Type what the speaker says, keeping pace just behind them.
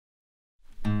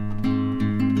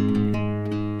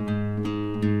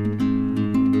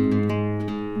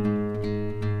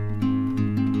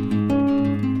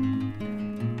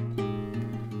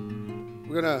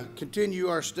continue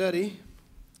our study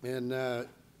in 1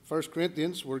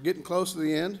 Corinthians. We're getting close to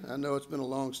the end. I know it's been a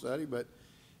long study, but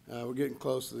we're getting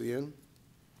close to the end.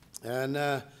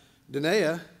 And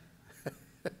Danae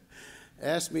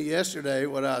asked me yesterday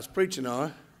what I was preaching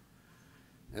on,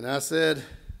 and I said,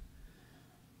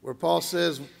 where Paul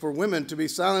says for women to be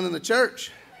silent in the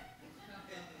church.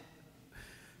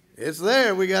 It's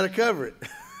there. We got to cover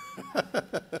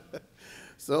it.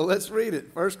 So let's read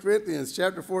it. 1 Corinthians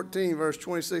chapter 14, verse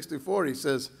 26 through 40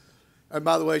 says, and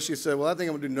by the way, she said, well, I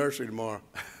think I'm going to do nursery tomorrow.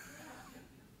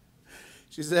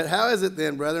 She said, how is it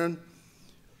then, brethren,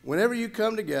 whenever you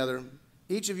come together,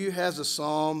 each of you has a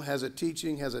psalm, has a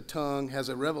teaching, has a tongue, has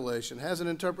a revelation, has an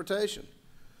interpretation.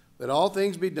 Let all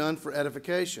things be done for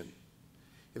edification.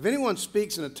 If anyone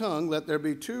speaks in a tongue, let there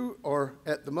be two or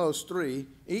at the most three,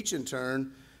 each in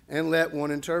turn, and let one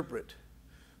interpret.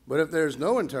 But if there is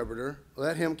no interpreter,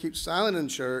 let him keep silent in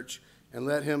church, and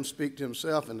let him speak to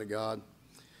himself and to God.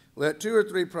 Let two or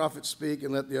three prophets speak,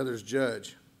 and let the others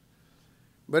judge.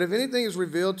 But if anything is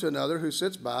revealed to another who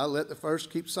sits by, let the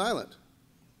first keep silent.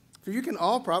 For you can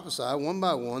all prophesy one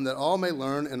by one, that all may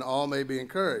learn and all may be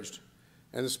encouraged.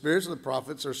 And the spirits of the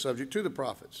prophets are subject to the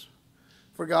prophets.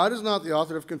 For God is not the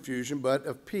author of confusion, but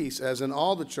of peace, as in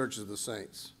all the churches of the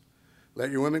saints.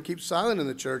 Let your women keep silent in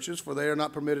the churches, for they are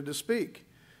not permitted to speak,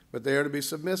 but they are to be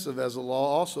submissive, as the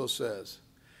law also says.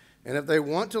 And if they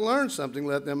want to learn something,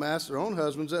 let them ask their own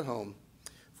husbands at home.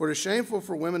 For it is shameful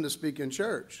for women to speak in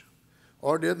church.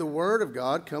 Or did the word of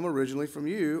God come originally from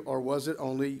you, or was it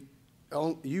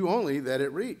you only that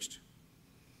it reached?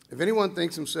 If anyone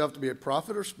thinks himself to be a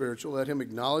prophet or spiritual, let him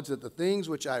acknowledge that the things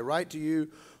which I write to you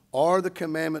are the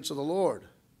commandments of the Lord.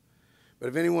 But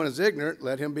if anyone is ignorant,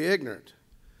 let him be ignorant.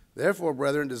 Therefore,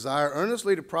 brethren, desire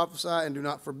earnestly to prophesy and do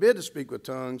not forbid to speak with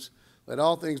tongues. Let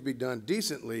all things be done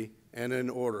decently and in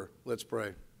order. Let's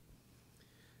pray.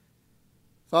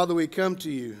 Father, we come to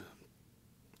you,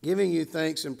 giving you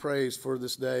thanks and praise for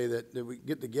this day that we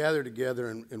get to gather together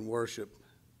and worship,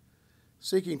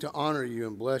 seeking to honor you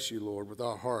and bless you, Lord, with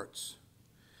our hearts,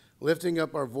 lifting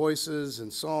up our voices in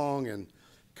song and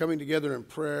coming together in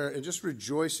prayer and just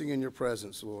rejoicing in your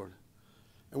presence, Lord.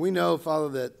 And we know, Father,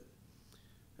 that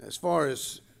as far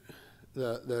as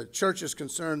the church is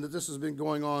concerned, that this has been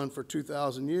going on for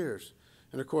 2,000 years.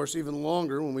 And, of course, even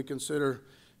longer when we consider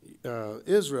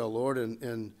Israel, Lord,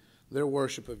 and their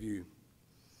worship of you.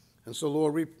 And so,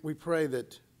 Lord, we pray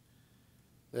that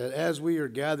as we are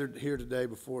gathered here today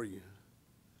before you,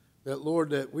 that,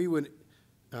 Lord, that we would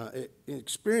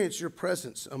experience your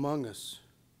presence among us.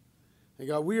 And,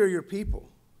 God, we are your people.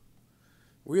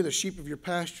 We are the sheep of your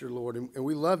pasture, Lord, and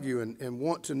we love you and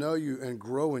want to know you and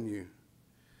grow in you.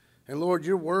 And, Lord,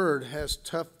 your word has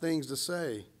tough things to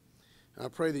say. And I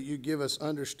pray that you give us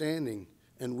understanding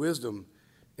and wisdom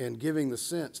in giving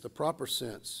the proper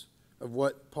sense of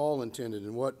what Paul intended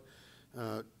and what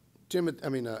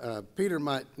Peter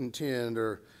might intend,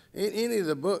 or any of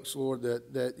the books, Lord,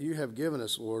 that you have given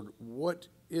us, Lord. What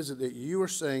is it that you are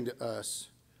saying to us?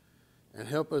 And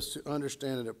help us to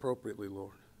understand it appropriately,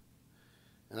 Lord.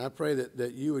 And I pray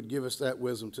that you would give us that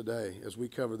wisdom today as we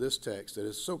cover this text that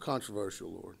is so controversial,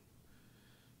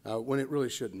 Lord, when it really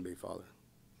shouldn't be, Father.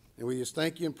 And we just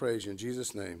thank you and praise you in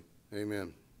Jesus' name.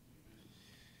 Amen.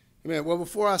 Amen. Well,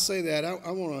 before I say that,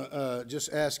 I want to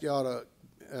just ask y'all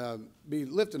to be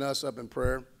lifting us up in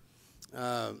prayer.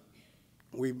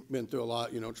 We've been through a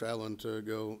lot, traveling to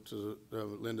go to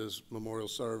Linda's memorial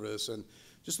service and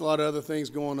just a lot of other things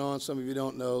going on. Some of you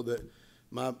don't know that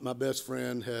my best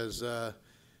friend has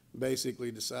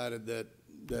basically decided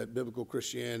that biblical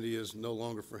Christianity is no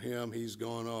longer for him. He's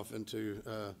gone off into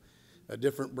a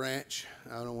different branch.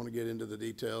 I don't want to get into the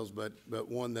details, but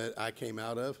one that I came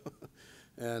out of.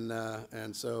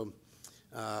 and so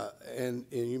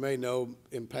you may know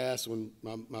in past when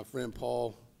my friend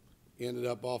Paul ended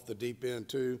up off the deep end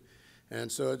too.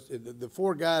 And so the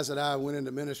four guys that I went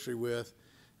into ministry with,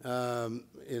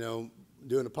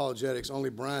 doing apologetics,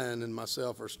 only Brian and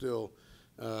myself are still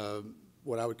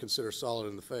what I would consider solid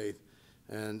in the faith.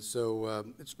 And so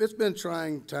it's been a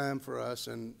trying time for us,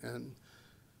 and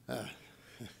I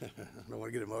don't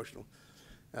want to get emotional.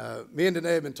 Me and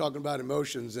Danae have been talking about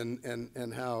emotions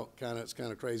and how it's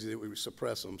kind of crazy that we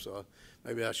suppress them. So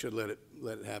maybe I should let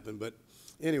it happen. But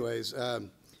anyways, the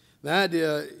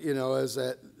idea, is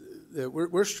that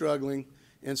we're struggling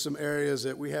in some areas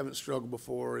that we haven't struggled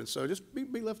before. And so just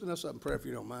be lifting us up in prayer if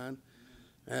you don't mind.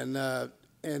 And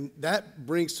that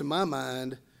brings to my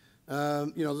mind,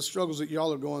 the struggles that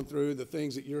y'all are going through, the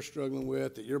things that you're struggling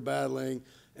with, that you're battling,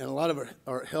 and a lot of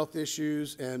our health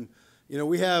issues. And,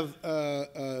 we have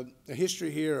a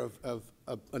history here of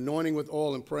anointing with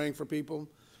oil and praying for people.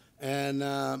 And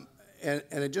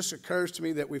it just occurs to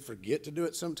me that we forget to do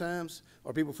it sometimes,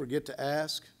 or people forget to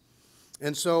ask.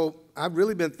 And so I've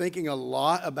really been thinking a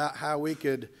lot about how we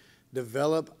could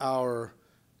develop our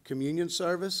communion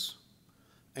service.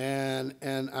 And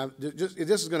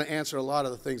this is going to answer a lot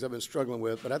of the things I've been struggling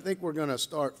with, but I think we're going to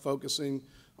start focusing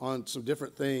on some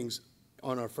different things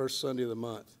on our first Sunday of the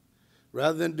month.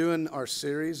 Rather than doing our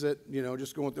series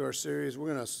just going through our series,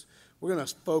 we're going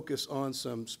to focus on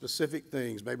some specific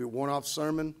things, maybe one-off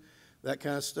sermon, that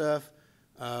kind of stuff.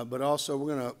 But also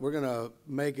we're gonna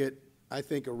make it, I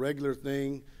think, a regular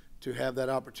thing to have that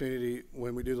opportunity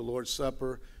when we do the Lord's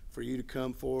Supper for you to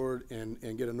come forward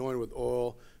and get anointed with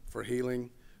oil for healing.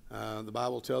 The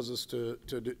Bible tells us to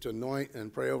anoint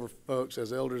and pray over folks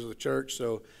as elders of the church.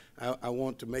 So I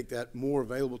want to make that more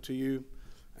available to you,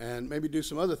 and maybe do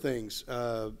some other things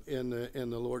in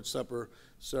the Lord's Supper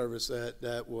service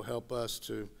that will help us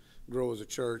to grow as a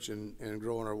church and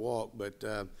grow in our walk. But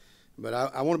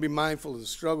I want to be mindful of the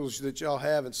struggles that y'all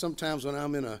have. And sometimes when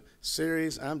I'm in a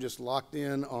series, I'm just locked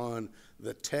in on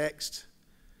the text.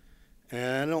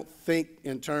 And I don't think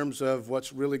in terms of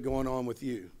what's really going on with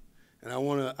you. And I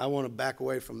want to back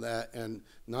away from that and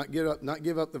not give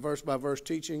up the verse-by-verse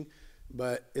teaching,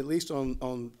 but at least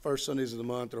on first Sundays of the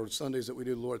month or Sundays that we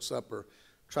do the Lord's Supper,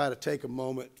 try to take a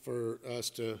moment for us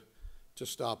to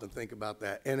stop and think about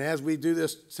that. And as we do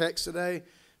this text today,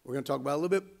 we're going to talk about a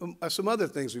little bit some other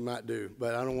things we might do,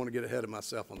 but I don't want to get ahead of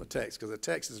myself on the text because the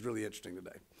text is really interesting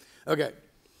today. Okay.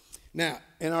 Now,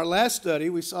 in our last study,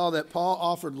 we saw that Paul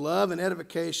offered love and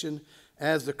edification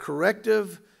as the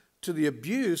corrective to the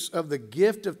abuse of the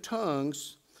gift of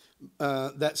tongues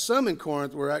that some in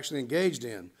Corinth were actually engaged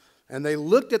in. And they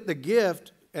looked at the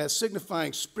gift as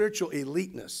signifying spiritual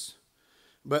eliteness.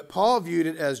 But Paul viewed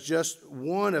it as just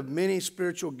one of many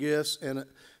spiritual gifts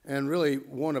and really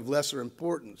one of lesser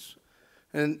importance.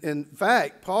 And in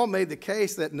fact, Paul made the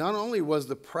case that not only was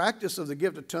the practice of the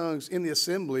gift of tongues in the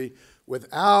assembly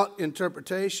without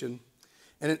interpretation,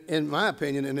 and in my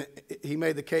opinion, he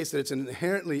made the case that it's an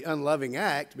inherently unloving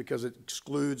act because it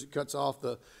cuts off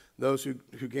those who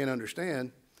can't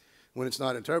understand when it's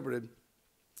not interpreted.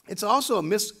 It's also a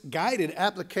misguided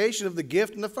application of the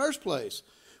gift in the first place,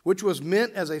 which was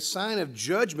meant as a sign of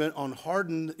judgment on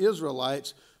hardened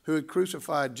Israelites who had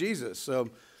crucified Jesus. So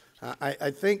I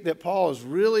think that Paul has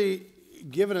really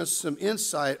given us some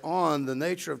insight on the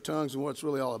nature of tongues and what it's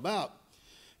really all about.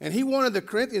 And he wanted the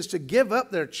Corinthians to give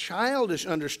up their childish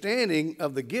understanding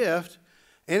of the gift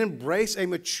and embrace a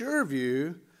mature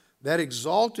view that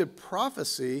exalted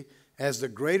prophecy as the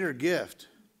greater gift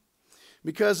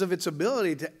because of its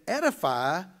ability to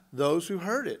edify those who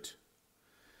heard it.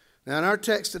 Now, in our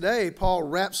text today, Paul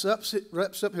wraps up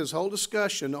his whole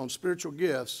discussion on spiritual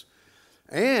gifts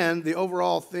and the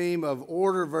overall theme of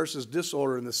order versus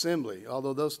disorder in the assembly,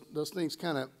 although those things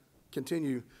kind of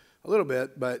continue a little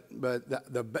bit, but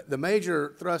the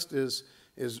major thrust is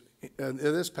in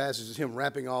this passage is him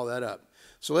wrapping all that up.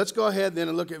 So let's go ahead then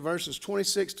and look at verses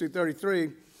 26 through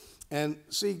 33 and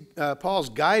see Paul's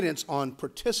guidance on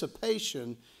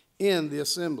participation in the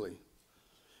assembly.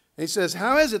 And he says,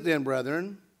 "How is it then,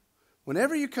 brethren,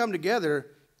 whenever you come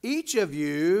together, each of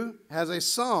you has a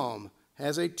psalm,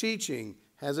 has a teaching,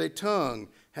 has a tongue,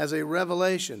 has a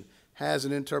revelation, has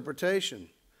an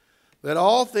interpretation. Let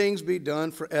all things be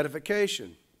done for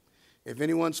edification. If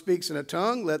anyone speaks in a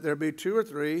tongue, let there be two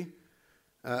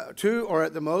or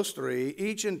at the most three,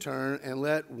 each in turn, and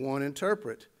let one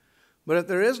interpret. But if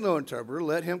there is no interpreter,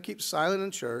 let him keep silent in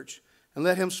church, and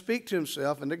let him speak to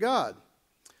himself and to God.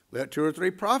 Let two or three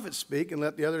prophets speak, and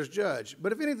let the others judge.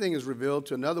 But if anything is revealed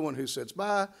to another one who sits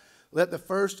by, let the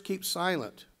first keep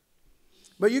silent.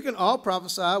 But you can all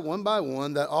prophesy one by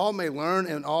one, that all may learn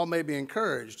and all may be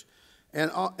encouraged.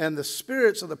 And the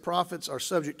spirits of the prophets are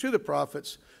subject to the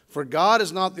prophets, for God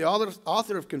is not the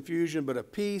author of confusion, but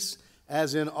of peace,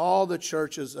 as in all the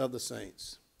churches of the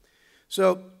saints."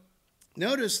 So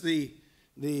notice the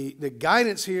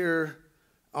guidance here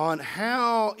on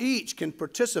how each can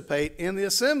participate in the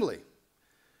assembly.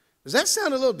 Does that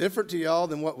sound a little different to y'all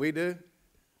than what we do?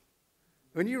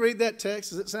 When you read that text,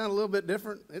 does it sound a little bit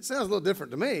different? It sounds a little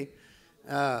different to me.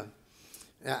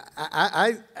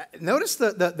 I notice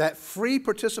that free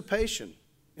participation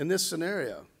in this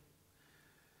scenario.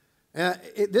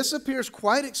 This appears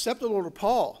quite acceptable to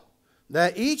Paul,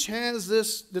 that each has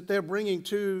this that they're bringing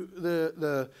to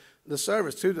the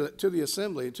service, to the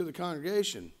assembly, to the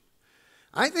congregation.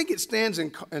 I think it stands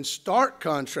in stark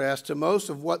contrast to most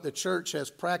of what the church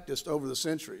has practiced over the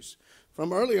centuries.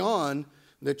 From early on,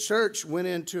 the church went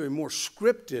into a more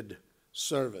scripted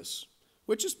service,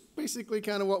 which is basically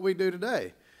kind of what we do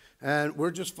today. and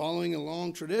we're just following a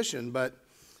long tradition. But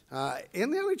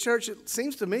in the early church, it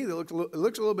seems to me that it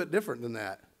looks a little bit different than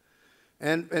that.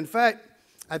 And in fact,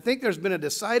 I think there's been a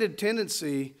decided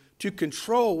tendency to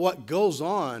control what goes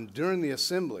on during the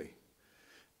assembly,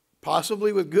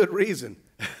 possibly with good reason.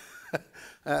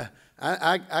 I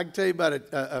can tell you about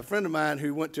a friend of mine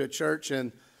who went to a church,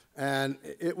 and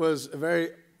it was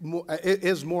it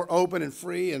is more open and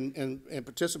free and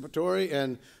participatory.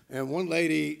 And one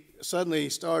lady suddenly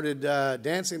started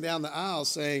dancing down the aisle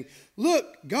saying, "Look,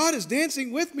 God is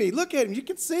dancing with me. Look at him. You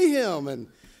can see him."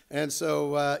 And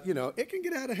so, it can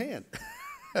get out of hand.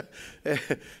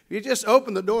 You just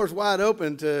open the doors wide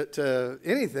open to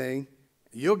anything,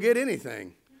 you'll get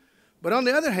anything. But on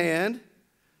the other hand,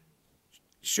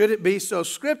 should it be so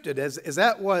scripted? Is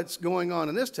that what's going on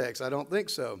in this text? I don't think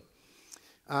so.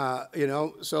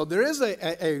 So there is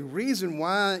a reason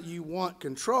why you want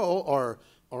control or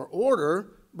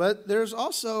order, but there's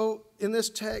also in this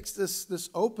text this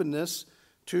openness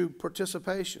to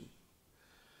participation.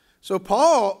 So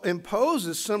Paul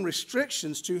imposes some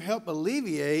restrictions to help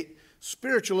alleviate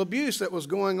spiritual abuse that was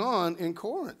going on in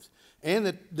Corinth and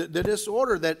the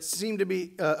disorder that seemed to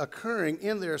be occurring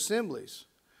in their assemblies.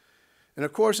 And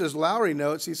of course, as Lowry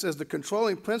notes, he says the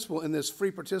controlling principle in this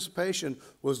free participation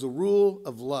was the rule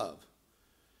of love.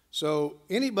 So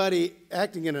anybody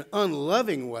acting in an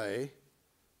unloving way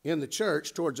in the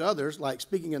church towards others, like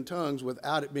speaking in tongues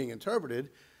without it being interpreted,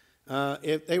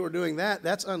 if they were doing that,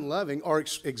 that's unloving, or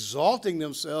exalting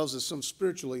themselves as some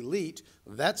spiritual elite,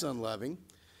 that's unloving.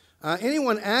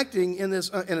 Anyone acting in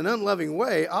an unloving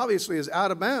way obviously is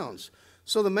out of bounds.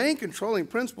 So the main controlling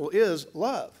principle is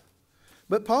love.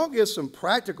 But Paul gives some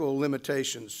practical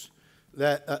limitations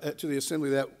to the assembly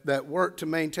that work to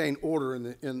maintain order in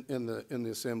the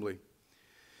assembly.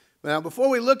 Now, before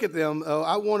we look at them,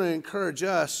 I want to encourage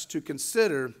us to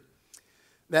consider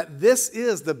that this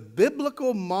is the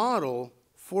biblical model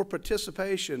for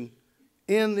participation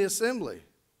in the assembly.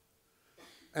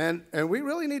 And we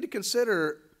really need to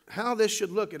consider how this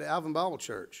should look at Alvin Bible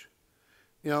Church.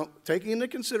 Taking into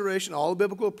consideration all the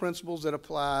biblical principles that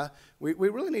apply, we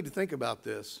really need to think about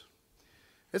this.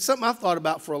 It's something I've thought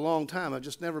about for a long time. I've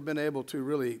just never been able to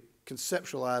really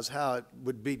conceptualize how it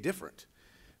would be different.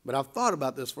 But I've thought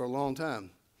about this for a long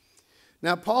time.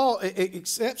 Now, Paul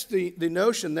accepts the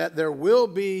notion that there will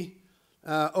be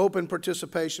open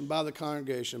participation by the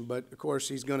congregation, but of course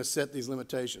he's going to set these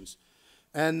limitations.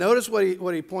 And notice what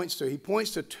he points to. He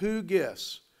points to two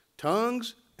gifts,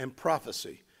 tongues and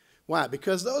prophecy. Why?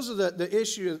 Because those are the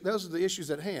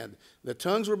issues at hand. The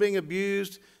tongues were being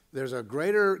abused. There's a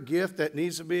greater gift that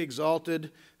needs to be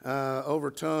exalted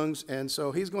over tongues, and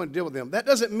so he's going to deal with them. That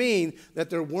doesn't mean that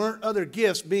there weren't other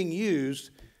gifts being used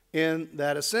in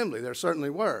that assembly. There certainly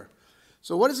were.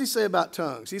 So what does he say about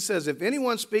tongues? He says, if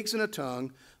anyone speaks in a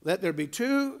tongue, let there be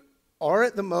two or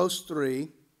at the most three,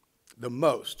 the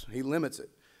most. He limits it.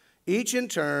 Each in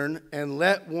turn, and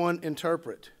let one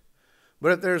interpret.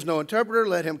 But if there is no interpreter,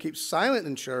 let him keep silent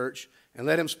in church, and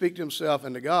let him speak to himself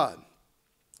and to God.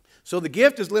 So the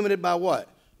gift is limited by what?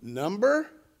 Number,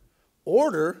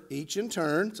 order, each in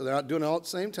turn, so they're not doing it all at the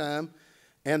same time,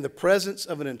 and the presence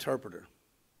of an interpreter.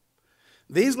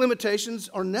 These limitations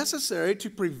are necessary to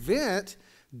prevent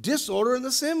disorder in the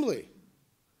assembly.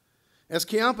 As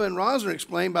Chiampa and Rosner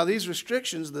explained, by these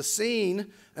restrictions, the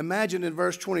scene imagined in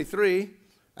verse 23,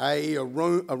 i.e. a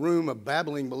room of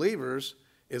babbling believers,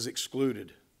 is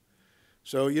excluded.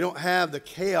 So you don't have the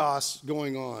chaos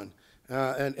going on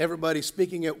and everybody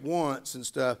speaking at once and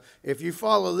stuff. If you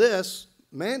follow this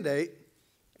mandate,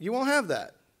 you won't have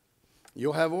that.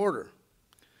 You'll have order.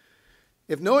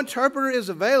 If no interpreter is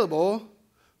available,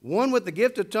 one with the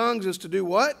gift of tongues is to do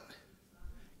what?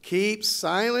 Keep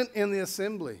silent in the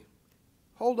assembly.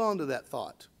 Hold on to that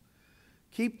thought.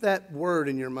 Keep that word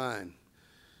in your mind.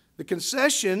 The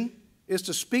concession is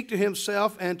to speak to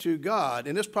himself and to God,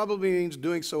 and this probably means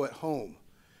doing so at home.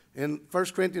 In 1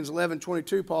 Corinthians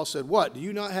 11:22, Paul said, what? Do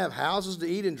you not have houses to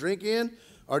eat and drink in?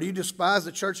 Or do you despise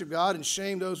the church of God and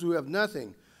shame those who have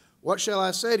nothing? What shall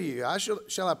I say to you?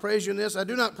 Shall I praise you in this? I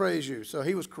do not praise you. So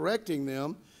he was correcting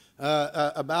them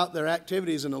about their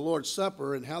activities in the Lord's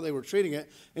Supper and how they were treating it.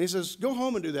 And he says, go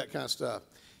home and do that kind of stuff.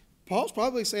 Paul's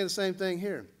probably saying the same thing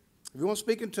here. If you want to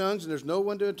speak in tongues and there's no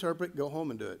one to interpret, go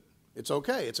home and do it. It's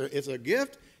okay. It's a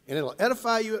gift, and it'll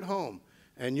edify you at home,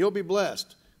 and you'll be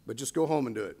blessed. But just go home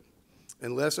and do it,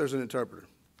 unless there's an interpreter.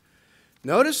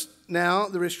 Notice now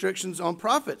the restrictions on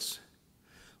prophets.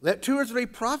 Let 2 or 3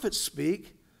 prophets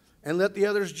speak, and let the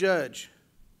others judge.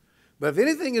 But if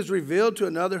anything is revealed to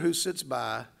another who sits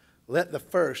by, let the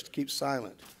first keep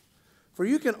silent. For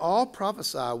you can all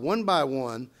prophesy one by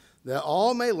one, that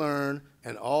all may learn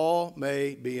and all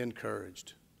may be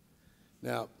encouraged.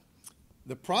 Now,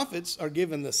 the prophets are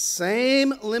given the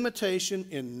same limitation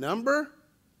in number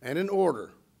and in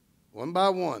order, one by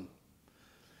one.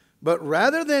 But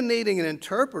rather than needing an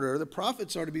interpreter, the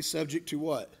prophets are to be subject to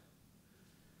what?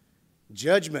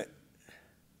 Judgment.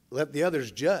 Let the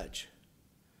others judge.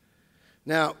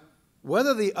 Now,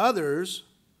 whether the others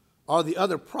are the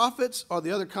other prophets or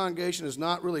the other congregation is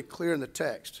not really clear in the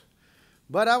text.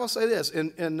 But I will say this,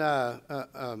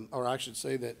 or I should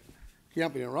say that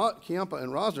Kiampa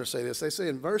and Rosner say this. They say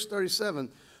in verse 37,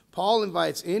 Paul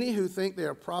invites any who think they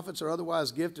are prophets or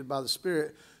otherwise gifted by the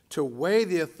Spirit to weigh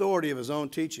the authority of his own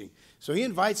teaching. So he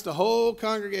invites the whole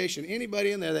congregation,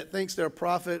 anybody in there that thinks they're a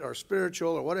prophet or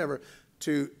spiritual or whatever,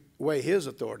 to weigh his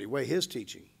authority, weigh his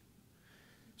teaching.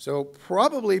 So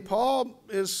probably Paul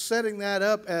is setting that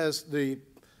up as the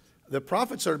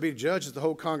prophets are to be judged as the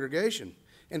whole congregation.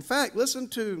 In fact, listen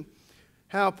to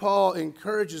how Paul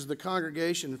encourages the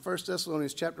congregation in 1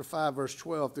 Thessalonians chapter 5, verse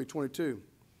 12 through 22.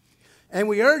 And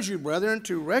we urge you, brethren,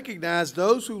 to recognize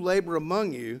those who labor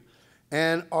among you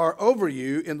and are over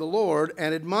you in the Lord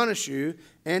and admonish you,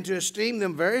 and to esteem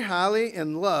them very highly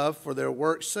in love for their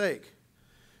work's sake.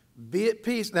 Be at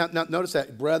peace. Now notice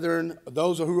that, brethren,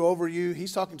 those who are over you,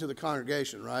 he's talking to the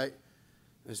congregation, right?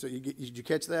 And so did you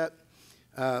catch that?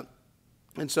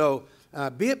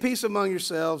 Be at peace among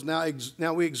yourselves.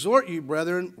 Now we exhort you,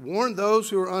 brethren, warn those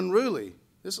who are unruly.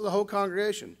 This is the whole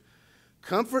congregation.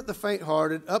 Comfort the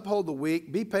faint-hearted, uphold the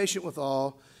weak, be patient with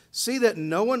all. See that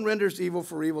no one renders evil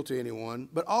for evil to anyone,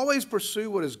 but always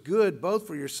pursue what is good both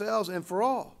for yourselves and for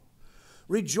all.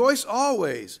 Rejoice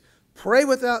always, pray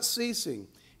without ceasing.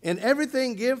 In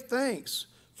everything give thanks,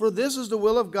 for this is the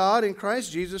will of God in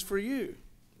Christ Jesus for you.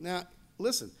 Now,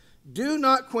 listen, do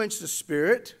not quench the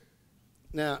Spirit.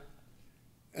 Now,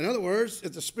 in other words,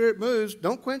 if the Spirit moves,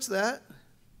 don't quench that.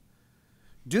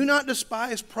 Do not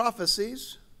despise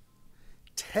prophecies.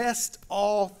 Test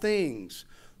all things.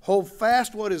 Hold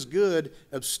fast what is good.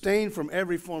 Abstain from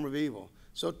every form of evil.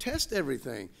 So test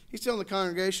everything. He's telling the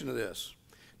congregation of this.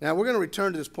 Now, we're going to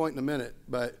return to this point in a minute,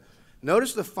 but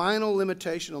notice the final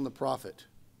limitation on the prophet.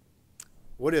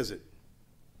 What is it?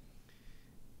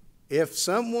 If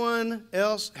someone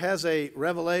else has a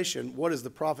revelation, what is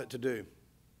the prophet to do?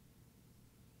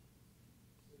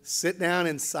 Sit down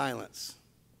in silence.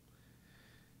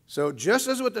 So just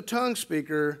as with the tongue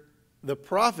speaker, the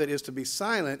prophet is to be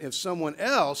silent if someone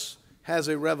else has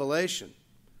a revelation.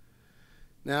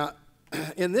 Now,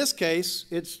 in this case,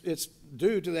 it's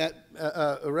due to that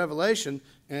a revelation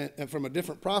and from a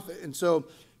different prophet. And so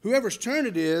whoever's turn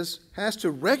it is has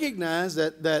to recognize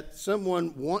that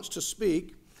someone wants to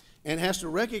speak and has to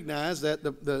recognize that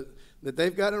that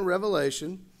they've got a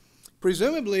revelation.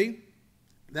 Presumably,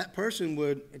 that person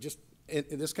would just,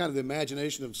 in this kind of the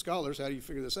imagination of scholars, how do you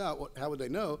figure this out? How would they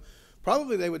know?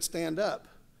 Probably they would stand up,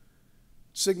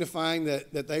 signifying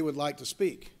that they would like to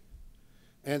speak.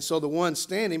 And so the one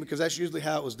standing, because that's usually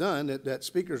how it was done, that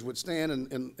speakers would stand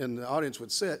and the audience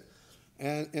would sit.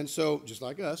 And so, just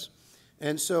like us.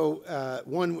 And so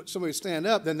somebody would stand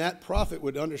up, then that prophet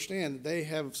would understand that they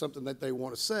have something that they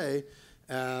want to say,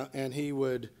 and he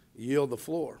would yield the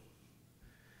floor.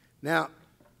 Now,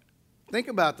 think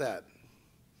about that.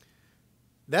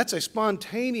 That's a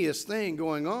spontaneous thing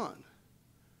going on.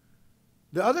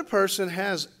 The other person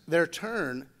has their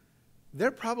turn.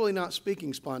 They're probably not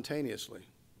speaking spontaneously.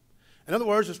 In other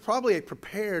words, it's probably a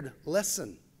prepared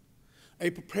lesson, a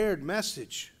prepared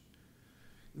message.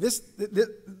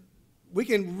 We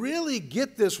can really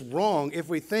get this wrong if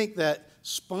we think that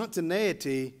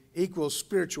spontaneity equals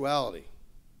spirituality.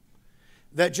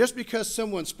 That just because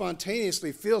someone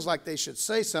spontaneously feels like they should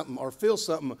say something or feel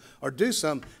something or do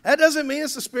something, that doesn't mean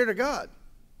it's the Spirit of God.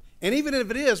 And even if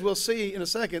it is, we'll see in a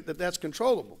second that that's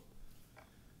controllable.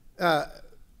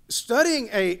 Studying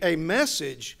a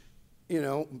message,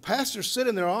 pastors sit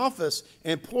in their office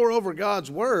and pore over God's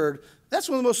Word, that's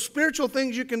one of the most spiritual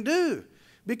things you can do.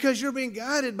 Because you're being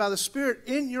guided by the Spirit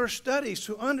in your studies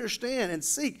to understand and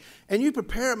seek, and you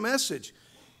prepare a message.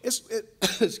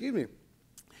 Excuse me.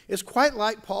 It's quite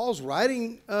like Paul's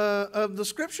writing of the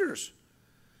Scriptures.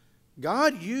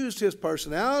 God used his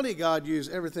personality, God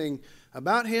used everything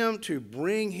about him to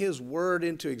bring his word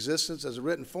into existence as a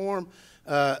written form,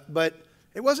 but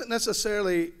it wasn't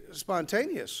necessarily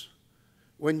spontaneous.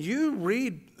 When you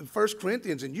read 1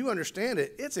 Corinthians and you understand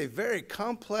it, it's a very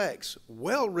complex,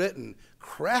 well-written,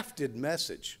 crafted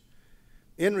message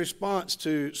in response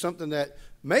to something that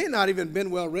may not even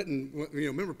been well-written.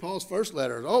 Remember Paul's first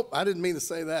letter. Oh, I didn't mean to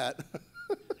say that.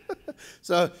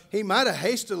 So he might have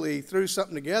hastily threw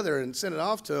something together and sent it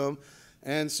off to him.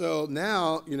 And so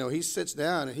now, he sits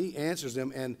down and he answers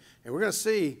them. And we're going to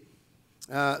see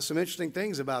some interesting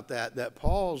things about that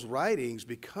Paul's writings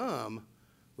become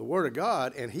the Word of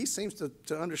God. And he seems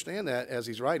to understand that as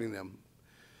he's writing them,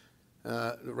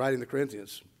 writing the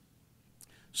Corinthians.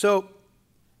 So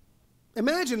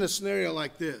imagine a scenario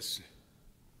like this.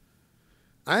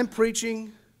 I'm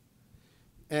preaching,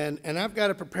 and I've got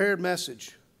a prepared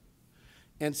message.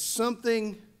 And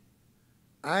something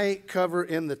I cover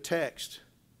in the text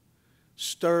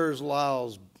stirs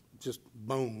Lyle's just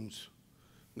bones.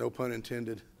 No pun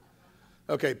intended.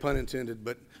 Okay, pun intended,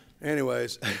 but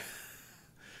anyways.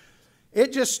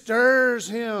 It just stirs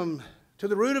him to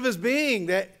the root of his being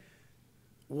that,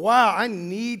 wow, I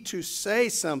need to say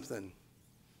something.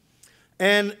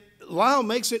 And Lyle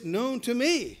makes it known to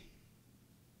me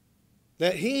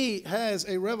that he has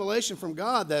a revelation from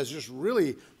God that has just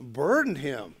really burdened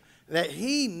him, that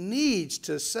he needs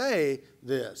to say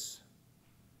this.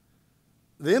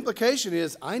 The implication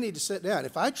is I need to sit down.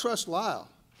 If I trust Lyle,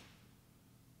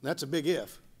 that's a big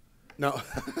if. No.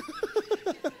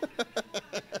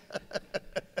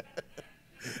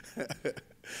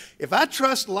 If I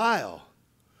trust Lyle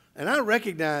and I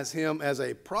recognize him as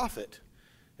a prophet,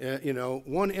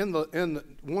 one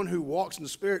who walks in the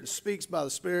Spirit and speaks by the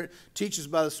Spirit, teaches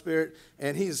by the Spirit,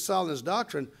 and he is solid in his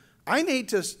doctrine, I need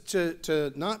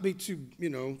to not be too,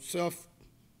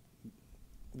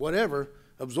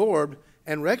 absorbed,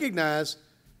 and recognize,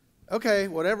 okay,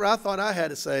 whatever I thought I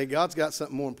had to say, God's got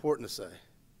something more important to say.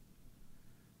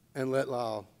 And let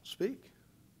Lyle speak.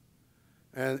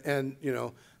 And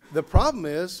the problem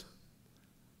is,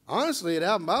 honestly, at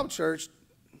Alvin Bible Church,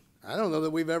 I don't know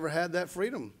that we've ever had that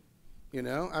freedom.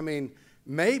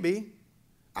 Maybe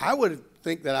I would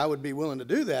think that I would be willing to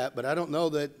do that, but I don't know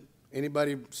that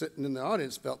anybody sitting in the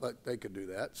audience felt like they could do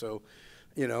that. So,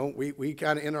 we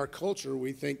kind of, in our culture,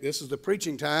 we think this is the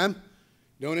preaching time.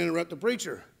 Don't interrupt the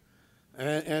preacher.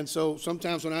 And so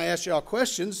sometimes when I ask y'all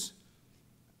questions,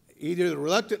 either you're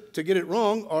reluctant to get it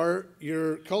wrong or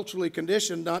you're culturally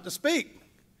conditioned not to speak.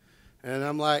 And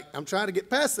I'm like, I'm trying to get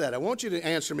past that. I want you to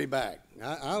answer me back.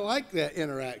 I like that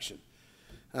interaction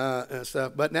and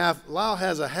stuff. But now if Lyle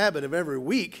has a habit of every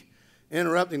week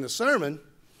interrupting the sermon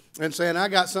and saying, I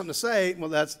got something to say, well,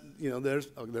 that's,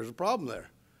 there's a problem there.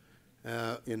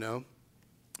 And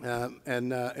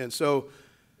so,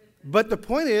 but the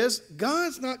point is,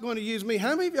 God's not going to use me.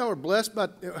 How many of y'all are blessed by,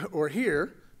 or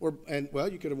here,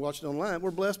 you could have watched it online, we're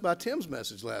blessed by Tim's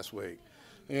message last week.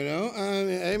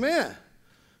 Amen.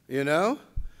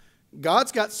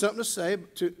 God's got something to say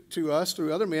to us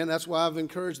through other men. That's why I've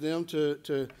encouraged them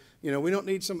to we don't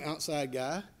need some outside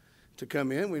guy to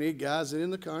come in. We need guys in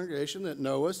the congregation that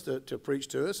know us to preach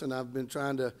to us, and I've been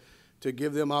trying to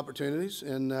give them opportunities,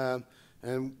 and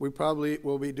we probably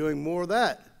will be doing more of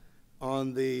that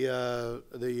on the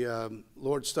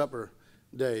Lord's Supper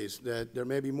days. That there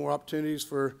may be more opportunities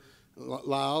for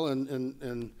Lyle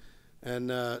and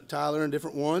Tyler and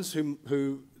different ones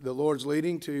who the Lord's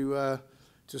leading to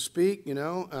speak.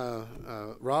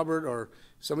 Robert or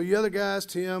some of you other guys,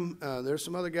 Tim. There's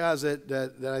some other guys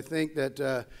that I think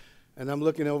that, and I'm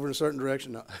looking over in a certain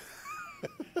direction now,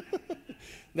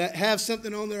 that have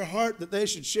something on their heart that they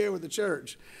should share with the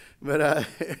church. But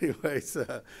anyways,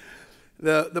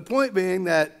 the point being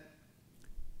that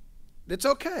it's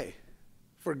okay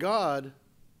for God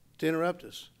to interrupt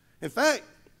us. In fact,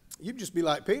 you'd just be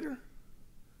like Peter.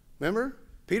 Remember?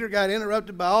 Peter got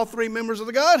interrupted by all three members of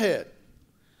the Godhead.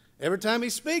 Every time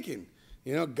he's speaking,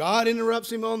 God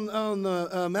interrupts him on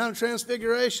the Mount of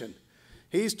Transfiguration.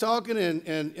 He's talking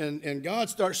and God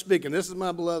starts speaking. This is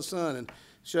my beloved son, and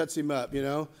shuts him up,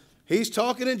 He's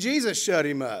talking and Jesus shut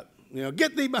him up.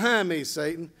 Get thee behind me,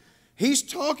 Satan. He's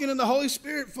talking and the Holy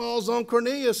Spirit falls on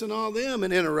Cornelius and all them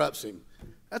and interrupts him.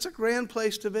 That's a grand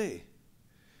place to be.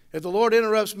 If the Lord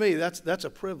interrupts me, that's a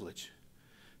privilege.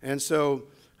 And so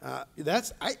I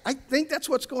think that's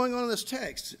what's going on in this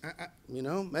text.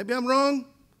 Maybe I'm wrong,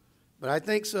 but I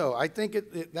think so. I think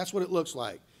that's what it looks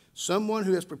like. Someone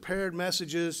who has prepared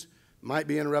messages might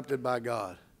be interrupted by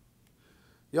God.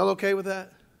 Y'all okay with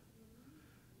that?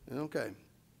 Okay.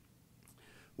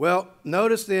 Well,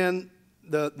 notice then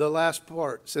the last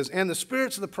part. It says, and the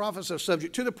spirits of the prophets are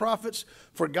subject to the prophets,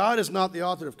 for God is not the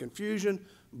author of confusion,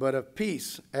 but of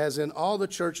peace, as in all the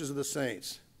churches of the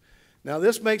saints. Now,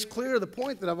 this makes clear the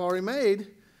point that I've already made.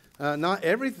 Not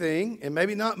everything, and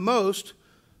maybe not most,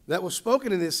 that was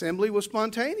spoken in the assembly was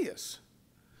spontaneous.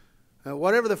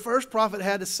 Whatever the first prophet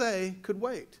had to say could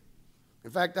wait. In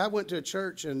fact, I went to a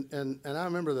church, and I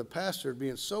remember the pastor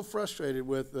being so frustrated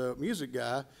with the music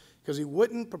guy because he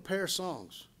wouldn't prepare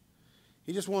songs.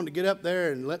 He just wanted to get up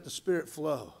there and let the Spirit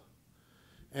flow.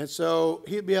 And so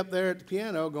he'd be up there at the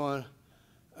piano going,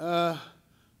 what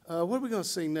are we going to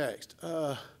sing next?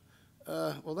 Well,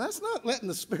 that's not letting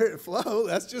the Spirit flow.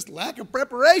 That's just lack of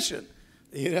preparation,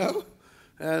 you know.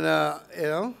 And, you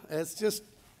know, it's just,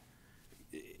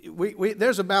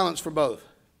 there's a balance for both.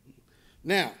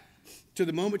 Now, to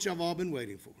the moment y'all have all been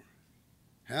waiting for.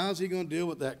 How's he going to deal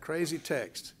with that crazy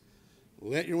text?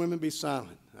 Let your women be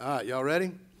silent. All right, y'all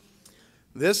ready?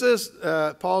 This is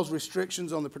Paul's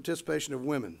restrictions on the participation of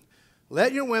women.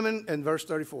 Let your women, in verse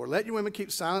 34, let your women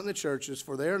keep silent in the churches,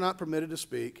 for they are not permitted to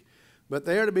speak, but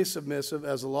they are to be submissive,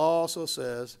 as the law also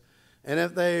says. And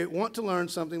if they want to learn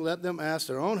something, let them ask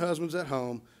their own husbands at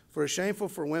home, for it's shameful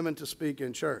for women to speak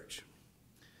in church.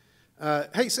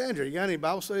 Hey, Sandra, you got any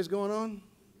Bible studies going on?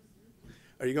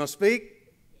 Are you going to speak?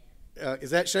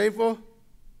 Is that shameful?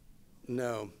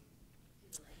 No.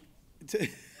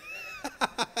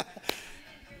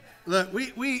 Look,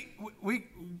 we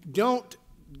don't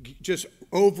just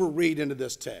overread into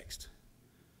this text.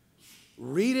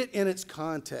 Read it in its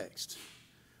context.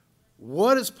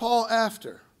 What is Paul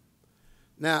after?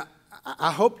 Now,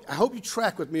 I hope you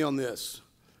track with me on this.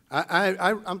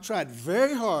 I'm tried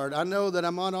very hard. I know that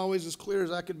I'm not always as clear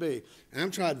as I could be. And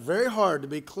I'm tried very hard to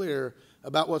be clear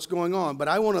about what's going on. But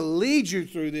I want to lead you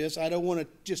through this. I don't want to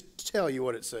just tell you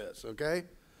what it says, okay?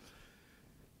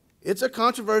 It's a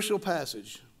controversial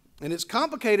passage. And it's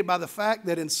complicated by the fact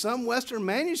that in some Western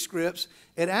manuscripts,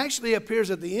 it actually appears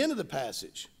at the end of the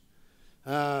passage.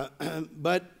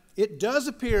 But it does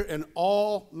appear in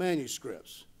all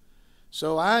manuscripts.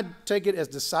 So I take it as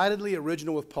decidedly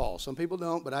original with Paul. Some people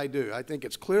don't, but I do. I think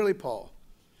it's clearly Paul.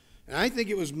 And I think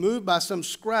it was moved by some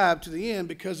scribe to the end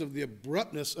because of the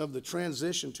abruptness of the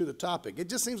transition to the topic. It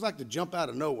just seems like to jump out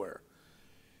of nowhere.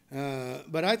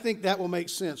 But I think that will make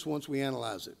sense once we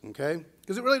analyze it, okay?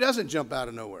 Because it really doesn't jump out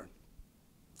of nowhere.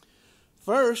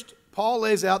 First, Paul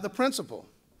lays out the principle.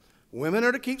 Women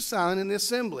are to keep silent in the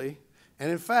assembly,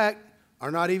 and in fact,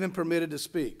 are not even permitted to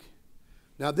speak.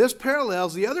 Now, this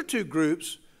parallels the other two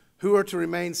groups who are to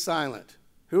remain silent.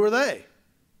 Who are they?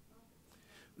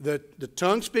 The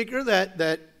tongue speaker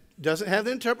that doesn't have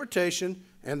the interpretation,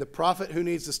 and the prophet who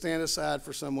needs to stand aside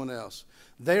for someone else.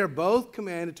 They are both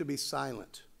commanded to be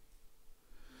silent.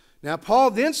 Now, Paul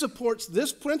then supports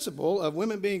this principle of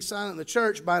women being silent in the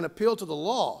church by an appeal to the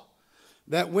law,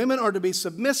 that women are to be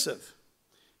submissive.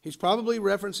 He's probably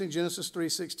referencing Genesis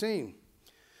 3:16.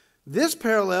 This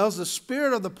parallels the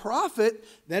spirit of the prophet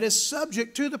that is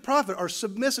subject to the prophet or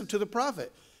submissive to the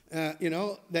prophet. That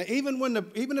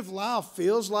even if Lyle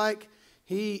feels like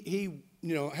he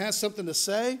has something to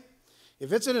say,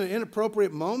 if it's in an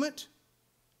inappropriate moment,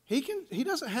 he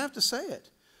doesn't have to say it.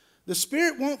 The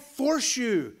Spirit won't force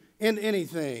you in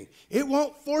anything. It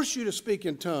won't force you to speak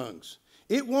in tongues.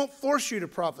 It won't force you to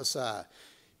prophesy.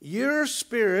 Your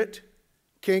spirit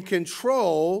can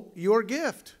control your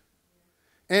gift.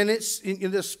 And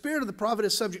the spirit of the prophet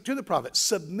is subject to the prophet,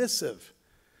 submissive.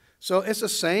 So it's the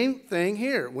same thing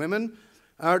here. Women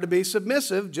are to be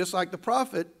submissive, just like the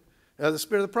prophet, the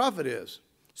spirit of the prophet is.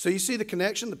 So you see the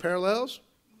connection, the parallels?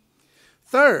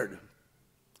 Third,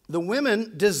 the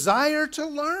women desire to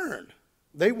learn.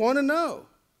 They want to know.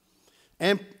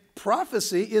 And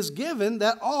prophecy is given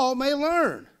that all may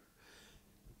learn.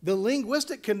 The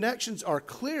linguistic connections are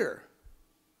clear.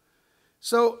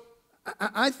 So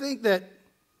I think that,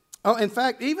 in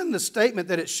fact, even the statement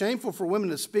that it's shameful for women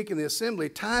to speak in the assembly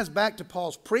ties back to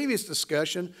Paul's previous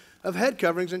discussion of head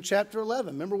coverings in chapter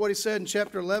 11. Remember what he said in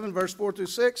chapter 11, verse 4 through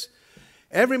 6?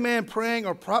 Every man praying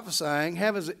or prophesying,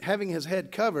 having his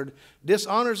head covered,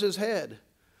 dishonors his head.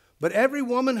 But every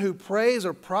woman who prays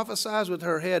or prophesies with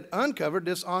her head uncovered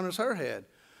dishonors her head.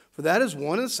 For that is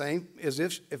one and the same as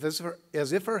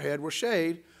if her head were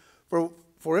shaved.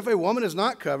 For if a woman is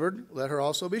not covered, let her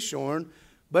also be shorn.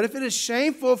 But if it is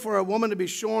shameful for a woman to be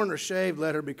shorn or shaved,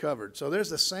 let her be covered. So there's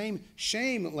the same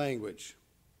shame language.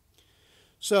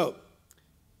 So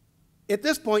at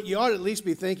this point, you ought to at least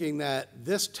be thinking that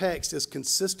this text is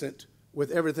consistent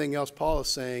with everything else Paul is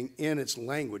saying in its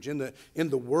language, in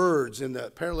the words, in the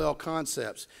parallel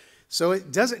concepts. So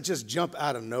it doesn't just jump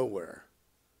out of nowhere.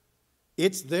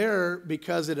 It's there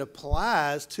because it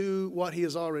applies to what he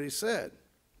has already said.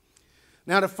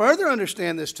 Now, to further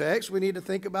understand this text, we need to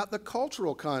think about the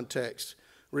cultural context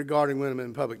regarding women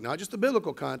in public. Not just the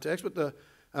biblical context, but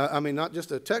not just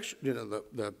the text,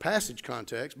 the passage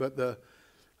context, but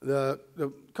the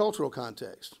cultural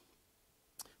context.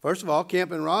 First of all,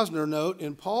 Camp and Rosner note,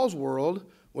 in Paul's world,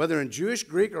 whether in Jewish,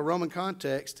 Greek, or Roman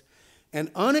context, an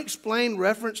unexplained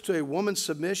reference to a woman's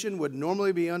submission would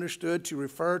normally be understood to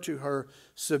refer to her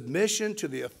submission to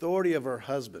the authority of her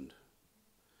husband.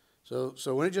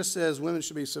 So when it just says women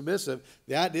should be submissive,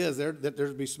 the idea is that they're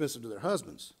to be submissive to their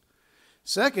husbands.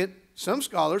 Second, some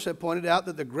scholars have pointed out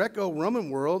that in the Greco-Roman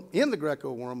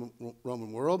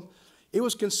world, it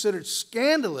was considered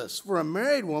scandalous for a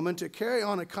married woman to carry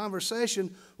on a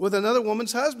conversation with another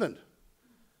woman's husband.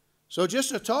 So just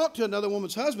to talk to another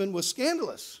woman's husband was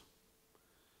scandalous.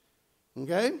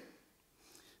 Okay?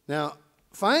 Now,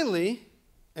 finally,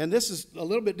 and this is a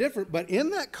little bit different, but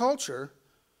in that culture,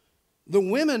 the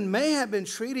women may have been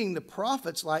treating the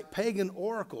prophets like pagan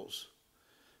oracles.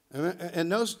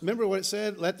 And remember what it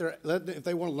said? If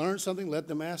they want to learn something, let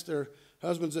them ask their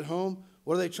husbands at home.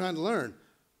 What are they trying to learn?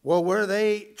 Well, were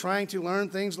they trying to learn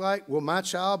things like, will my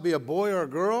child be a boy or a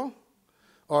girl?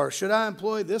 Or should I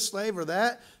employ this slave or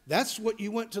that? That's what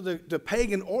you went to the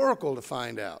pagan oracle to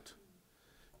find out.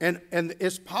 And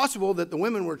it's possible that the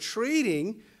women were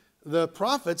treating the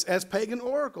prophets as pagan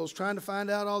oracles, trying to find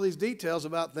out all these details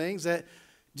about things that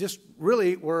just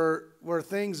really were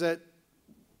things that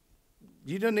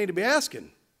you didn't need to be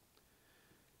asking.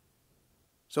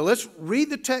 So let's read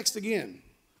the text again.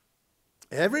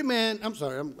 Every man,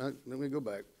 let me go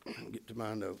back and get to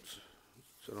my notes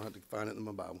so I don't have to find it in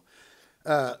my Bible.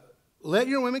 Let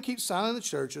your women keep silent in the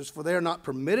churches, for they are not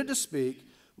permitted to speak,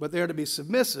 but they are to be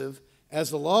submissive, as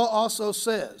the law also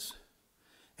says.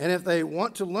 And if they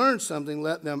want to learn something,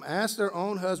 let them ask their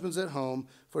own husbands at home,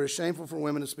 for it is shameful for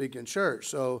women to speak in church.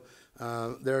 So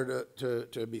they're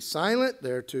to be silent.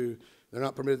 They're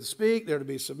not permitted to speak. They're to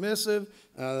be submissive.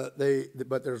 But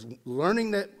there's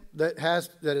learning that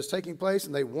is taking place,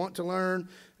 and they want to learn.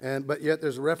 But yet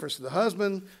there's a reference to the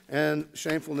husband and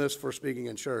shamefulness for speaking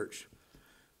in church.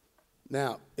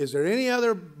 Now, is there any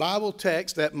other Bible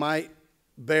text that might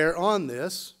bear on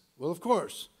this? Well, of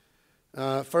course.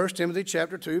 1 Timothy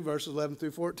chapter 2, verses 11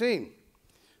 through 14.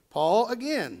 Paul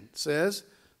again says,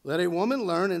 let a woman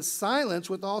learn in silence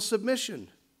with all submission.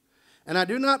 And I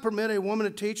do not permit a woman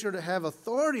to teach her to have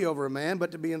authority over a man,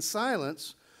 but to be in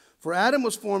silence. For Adam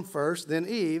was formed first, then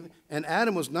Eve, and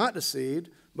Adam was not deceived,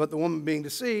 but the woman being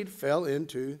deceived fell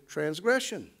into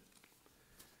transgression.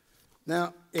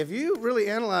 Now, if you really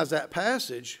analyze that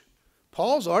passage,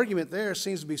 Paul's argument there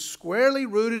seems to be squarely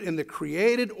rooted in the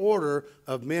created order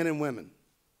of men and women,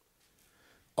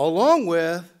 along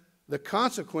with the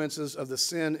consequences of the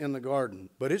sin in the garden.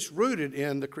 But it's rooted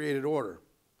in the created order.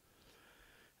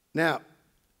 Now,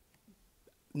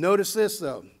 notice this,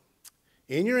 though.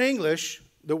 In your English,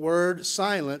 the word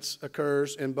silence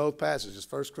occurs in both passages,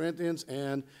 1 Corinthians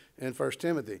and in 1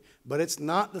 Timothy. But it's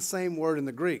not the same word in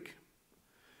the Greek.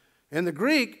 In the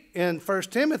Greek, in 1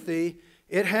 Timothy,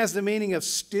 it has the meaning of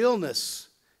stillness,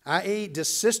 i.e.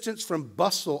 desistance from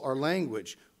bustle or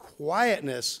language,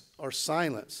 quietness or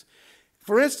silence.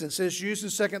 For instance, it's used in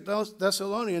 2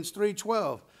 Thessalonians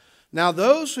 3:12. Now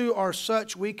those who are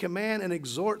such we command and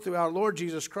exhort through our Lord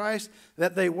Jesus Christ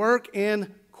that they work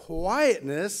in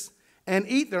quietness and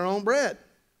eat their own bread.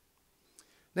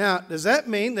 Now, does that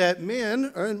mean that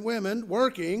men and women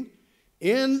working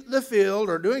in the field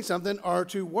or doing something are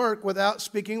to work without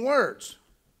speaking words?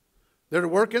 They're to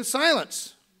work in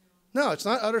silence. No, it's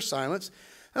not utter silence.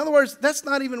 In other words, that's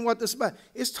not even what this is about.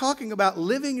 It's talking about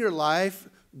living your life,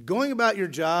 going about your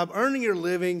job, earning your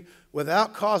living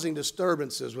without causing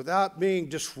disturbances, without being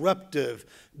disruptive,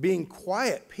 being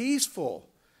quiet, peaceful,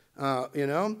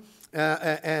 and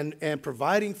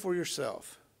providing for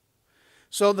yourself.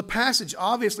 So the passage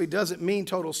obviously doesn't mean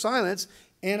total silence,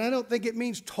 and I don't think it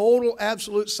means total,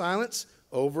 absolute silence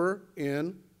over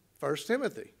in 1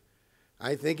 Timothy.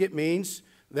 I think it means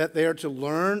that they are to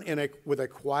learn with a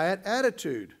quiet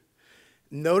attitude.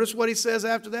 Notice what he says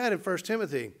after that in 1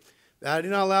 Timothy. That I do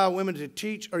not allow women to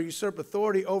teach or usurp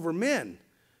authority over men.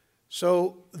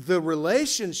 So the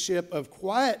relationship of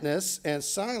quietness and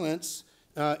silence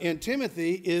in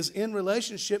Timothy is in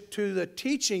relationship to the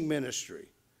teaching ministry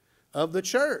of the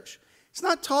church. It's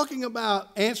not talking about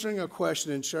answering a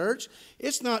question in church.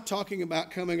 It's not talking about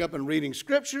coming up and reading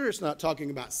scripture. It's not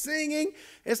talking about singing.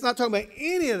 It's not talking about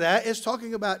any of that. It's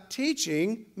talking about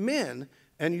teaching men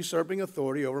and usurping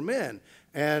authority over men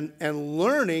and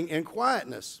learning in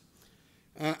quietness.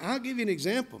 I'll give you an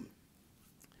example.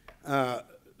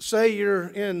 Say you're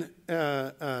in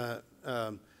a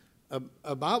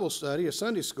Bible study, a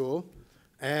Sunday school,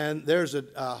 and there's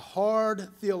a hard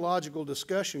theological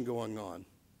discussion going on.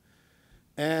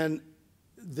 And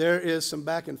there is some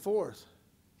back and forth.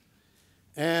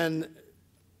 And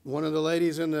one of the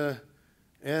ladies in the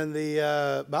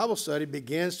Bible study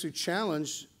begins to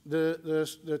challenge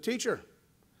the teacher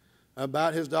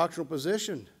about his doctrinal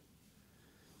position.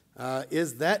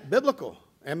 Is that biblical?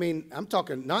 I mean, I'm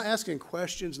talking not asking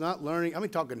questions, not learning. I mean,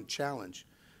 talking challenge.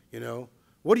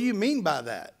 What do you mean by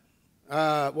that?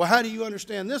 Well, how do you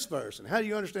understand this verse? And how do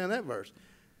you understand that verse?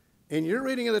 In your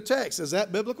reading of the text, is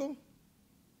that biblical?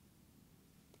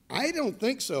 I don't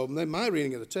think so. In my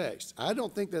reading of the text, I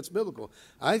don't think that's biblical.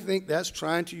 I think that's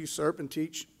trying to usurp and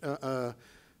teach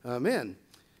men.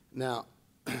 Now,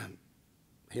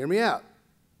 hear me out.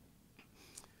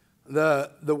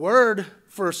 The word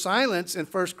for silence in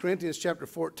 1 Corinthians chapter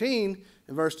 14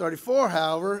 and verse 34,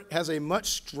 however, has a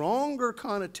much stronger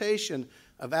connotation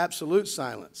of absolute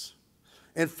silence.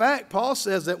 In fact, Paul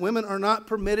says that women are not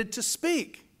permitted to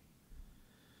speak.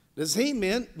 Does he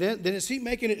mean, then is he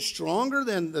making it stronger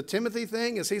than the Timothy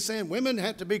thing? Is he saying women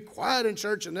have to be quiet in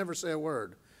church and never say a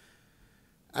word?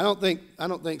 I don't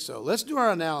think so. Let's do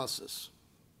our analysis.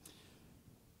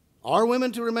 Are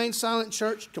women to remain silent in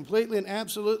church completely and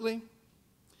absolutely?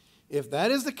 If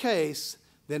that is the case,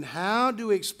 then how do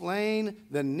we explain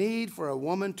the need for a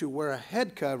woman to wear a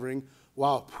head covering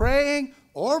while praying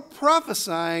or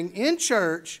prophesying in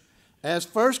church, as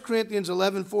 1 Corinthians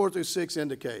 11:4-6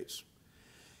 indicates?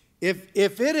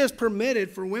 If it is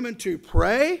permitted for women to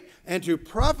pray and to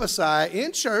prophesy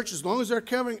in church, as long as they're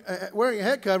wearing a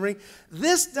head covering,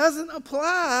 this doesn't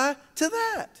apply to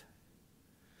that.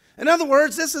 In other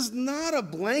words, this is not a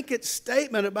blanket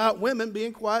statement about women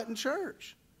being quiet in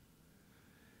church.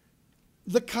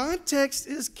 The context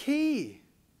is key.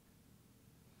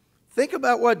 Think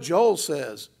about what Joel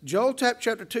says. Joel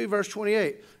chapter 2, verse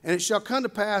 28. And it shall come to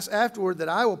pass afterward that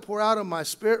I will pour out of my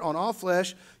spirit on all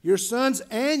flesh. Your sons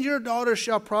and your daughters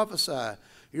shall prophesy.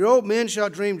 Your old men shall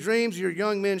dream dreams. Your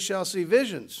young men shall see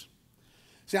visions.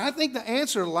 See, I think the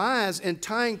answer lies in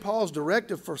tying Paul's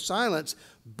directive for silence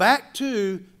back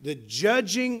to the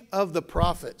judging of the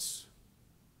prophets.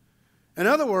 In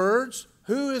other words,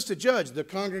 who is to judge? The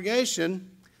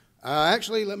congregation.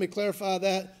 Actually, let me clarify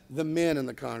that. The men in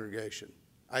the congregation,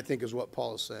 I think, is what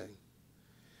Paul is saying.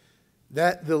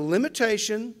 That the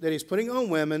limitation that he's putting on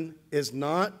women is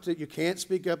not that you can't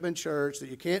speak up in church, that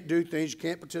you can't do things, you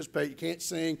can't participate, you can't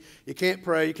sing, you can't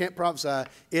pray, you can't prophesy.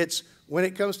 It's when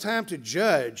it comes time to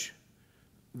judge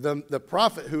the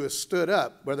prophet who has stood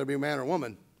up, whether it be man or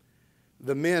woman,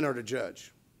 the men are to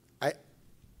judge.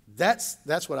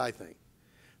 That's what I think.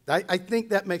 I think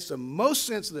that makes the most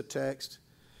sense of the text.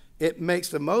 It makes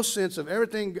the most sense of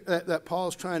everything that Paul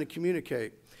is trying to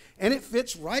communicate. And it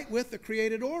fits right with the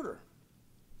created order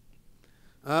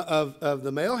of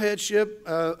the male headship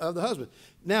of the husband.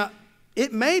 Now,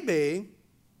 it may be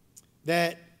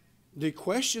that the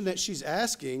question that she's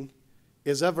asking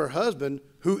is of her husband,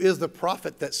 who is the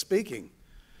prophet that's speaking.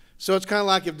 So it's kind of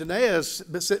like if Danae is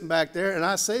sitting back there and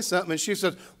I say something and she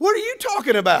says, "What are you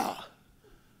talking about?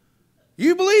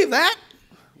 You believe that?"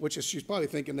 Which is, she's probably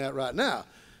thinking that right now.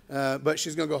 But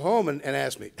she's going to go home and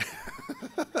ask me.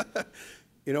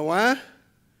 You know why?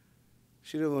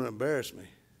 She doesn't want to embarrass me.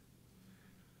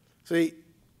 See,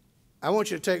 I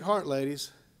want you to take heart, ladies.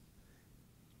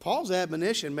 Paul's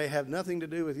admonition may have nothing to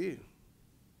do with you.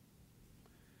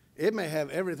 It may have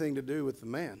everything to do with the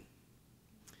man.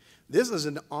 This is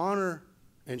an honor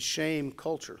and shame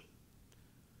culture.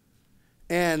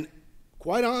 And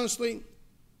quite honestly,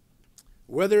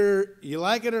 whether you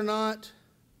like it or not,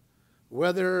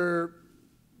 whether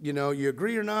you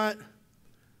agree or not,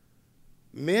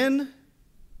 men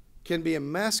can be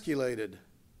emasculated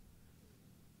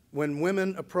when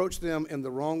women approach them in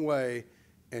the wrong way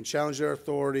and challenge their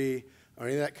authority or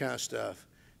any of that kind of stuff,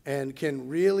 and can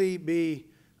really be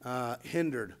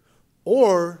hindered.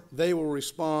 Or they will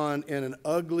respond in an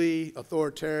ugly,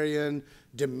 authoritarian,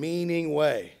 demeaning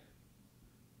way.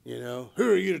 Who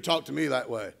are you to talk to me that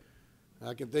way?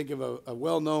 I can think of a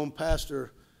well-known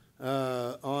pastor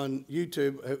on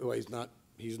YouTube. Well, he's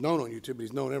known on YouTube, but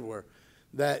he's known everywhere,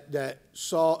 that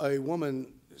saw a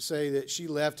woman say that she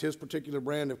left his particular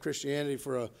brand of Christianity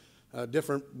for a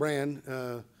different brand,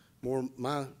 more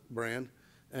my brand,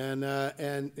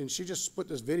 and she just put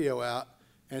this video out,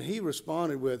 and he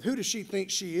responded with, "Who does she think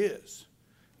she is?"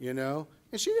 And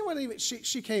she didn't even,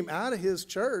 she came out of his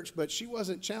church, but she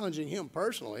wasn't challenging him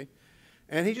personally,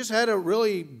 and he just had a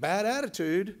really bad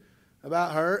attitude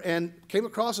about her and came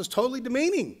across as totally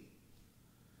demeaning.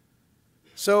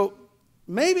 So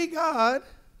maybe God,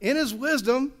 in his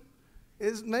wisdom,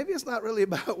 maybe it's not really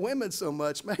about women so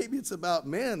much. Maybe it's about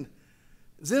men.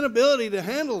 His inability to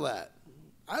handle that.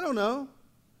 I don't know.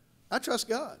 I trust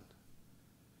God.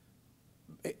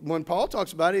 When Paul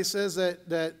talks about it, he says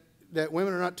that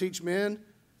women are not to teach men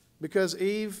because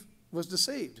Eve was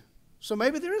deceived. So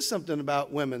maybe there is something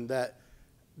about women that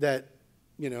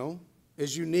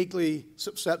is uniquely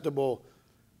susceptible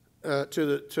to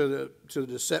the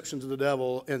deceptions of the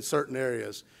devil in certain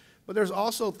areas. But there's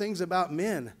also things about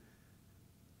men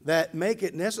that make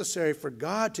it necessary for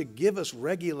God to give us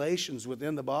regulations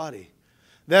within the body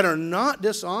that are not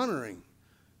dishonoring,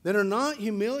 that are not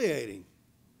humiliating.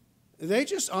 They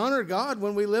just honor God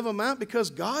when we live them out because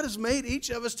God has made each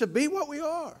of us to be what we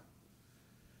are.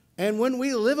 And when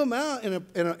we live them out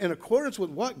in accordance with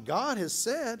what God has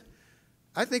said,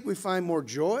 I think we find more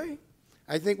joy.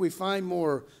 I think we find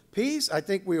more peace. I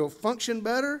think we will function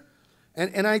better.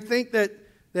 And I think that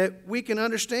we can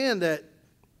understand that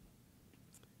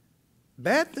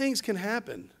bad things can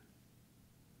happen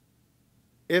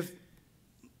if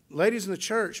ladies in the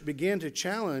church begin to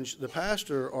challenge the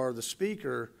pastor or the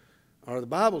speaker or the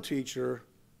Bible teacher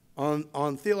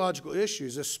on theological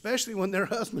issues, especially when their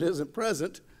husband isn't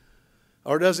present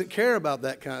or doesn't care about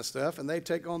that kind of stuff, and they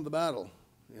take on the battle.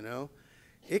 You know,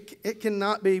 it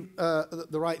cannot be the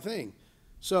right thing.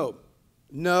 So,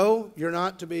 no, you're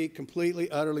not to be completely,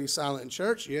 utterly silent in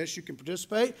church. Yes, you can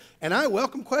participate, and I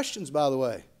welcome questions, by the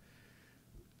way.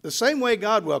 The same way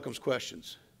God welcomes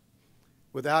questions,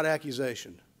 without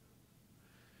accusation.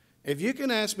 If you can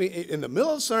ask me, in the middle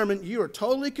of the sermon, you are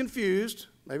totally confused,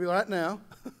 maybe right now,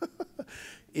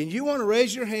 and you want to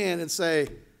raise your hand and say,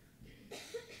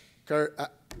 Kurt,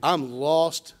 I'm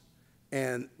lost,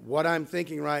 and what I'm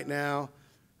thinking right now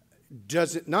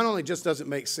not only just doesn't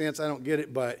make sense, I don't get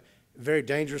it, but very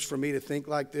dangerous for me to think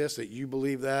like this, that you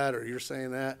believe that or you're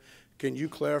saying that. Can you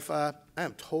clarify? I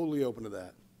am totally open to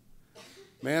that.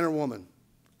 Man or woman,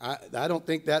 I don't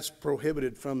think that's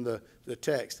prohibited from the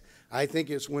text. I think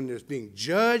it's when there's being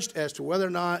judged as to whether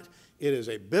or not it is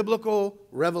a biblical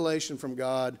revelation from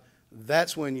God,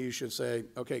 that's when you should say,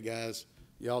 okay, guys,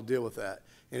 y'all deal with that.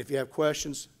 And if you have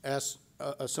questions, ask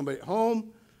somebody at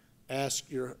home, ask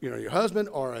your husband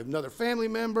or another family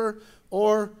member,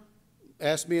 or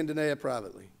ask me and Danae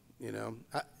privately. You know,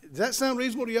 does that sound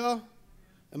reasonable to y'all?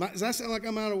 Does that sound like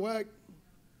I'm out of whack?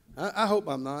 I hope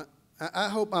I'm not. I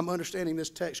hope I'm understanding this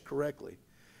text correctly.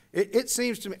 It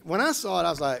seems to me, when I saw it,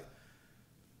 I was like,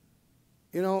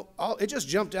 you know, it just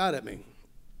jumped out at me.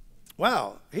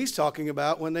 Wow, he's talking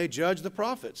about when they judge the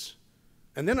prophets.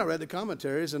 And then I read the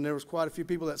commentaries, and there was quite a few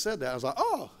people that said that. I was like,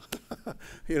 oh,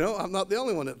 you know, I'm not the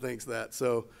only one that thinks that.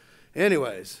 So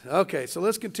anyways, okay, so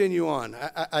let's continue on.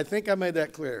 I think I made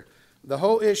that clear. The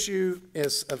whole issue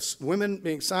is of women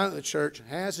being silent in the church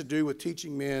has to do with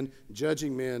teaching men,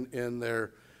 judging men in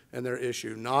their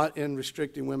issue, not in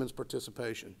restricting women's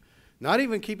participation, not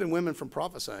even keeping women from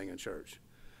prophesying in church.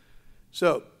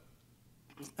 So,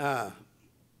 to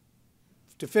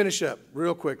finish up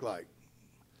real quick,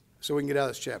 so we can get out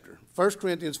of this chapter. 1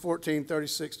 Corinthians 14,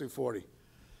 36 through 40.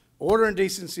 Order and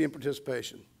decency and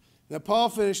participation. Now, Paul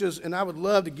finishes, and I would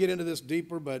love to get into this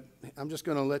deeper, but I'm just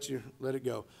going to let it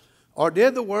go. Or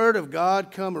did the word of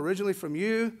God come originally from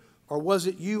you, or was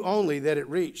it you only that it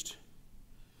reached?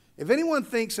 If anyone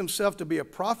thinks himself to be a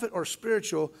prophet or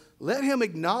spiritual, let him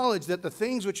acknowledge that the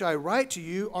things which I write to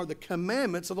you are the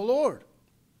commandments of the Lord.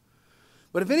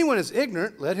 But if anyone is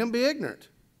ignorant, let him be ignorant.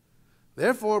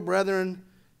 Therefore, brethren,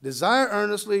 desire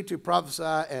earnestly to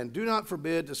prophesy, and do not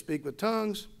forbid to speak with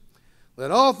tongues.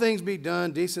 Let all things be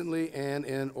done decently and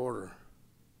in order.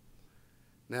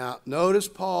 Now, notice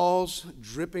Paul's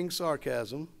dripping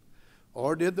sarcasm.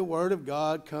 Or did the word of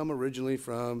God come originally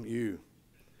from you?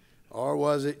 Or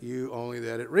was it you only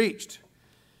that it reached?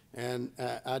 And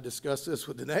I discussed this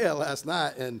with Danae last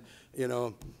night, and, you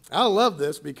know, I love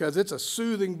this because it's a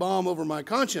soothing balm over my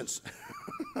conscience.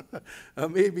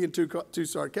 Me being too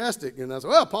sarcastic. And I said,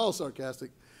 well, Paul's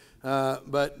sarcastic.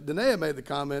 But Danae made the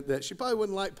comment that she probably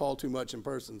wouldn't like Paul too much in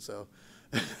person, so.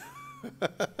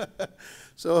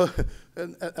 So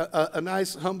a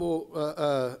nice,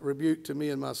 humble rebuke to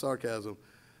me and my sarcasm.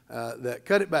 That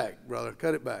cut it back, brother,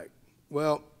 cut it back.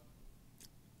 Well,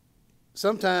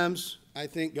 sometimes I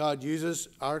think God uses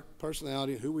our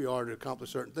personality, who we are, to accomplish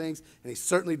certain things, and he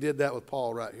certainly did that with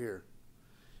Paul right here.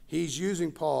 He's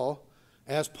using Paul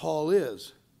as Paul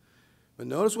is. But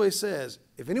notice what he says.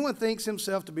 If anyone thinks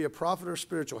himself to be a prophet or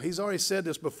spiritual, he's already said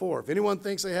this before. If anyone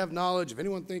thinks they have knowledge, if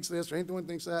anyone thinks this or anyone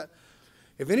thinks that,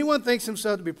 if anyone thinks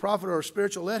himself to be a prophet or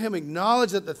spiritual, let him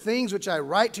acknowledge that the things which I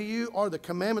write to you are the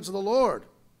commandments of the Lord.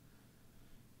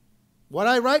 What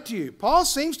I write to you. Paul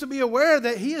seems to be aware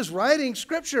that he is writing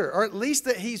Scripture, or at least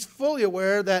that he's fully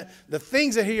aware that the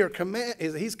things that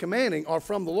he's commanding are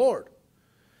from the Lord.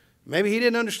 Maybe he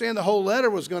didn't understand the whole letter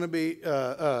was going to be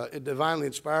divinely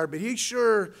inspired, but he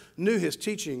sure knew his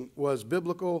teaching was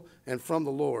biblical and from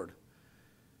the Lord.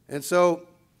 And so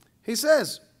he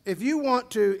says, if you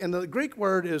want to, and the Greek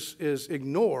word is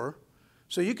ignore,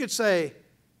 so you could say,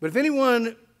 but if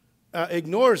anyone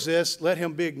ignores this, let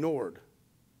him be ignored.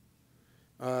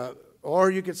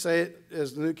 Or you could say it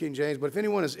as the New King James, but if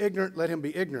anyone is ignorant, let him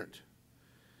be ignorant.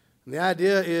 And the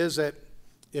idea is that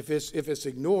if it's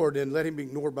ignored, then let him be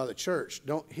ignored by the church.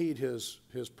 Don't heed his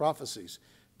prophecies.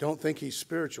 Don't think he's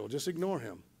spiritual. Just ignore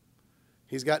him.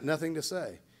 He's got nothing to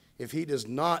say. If he does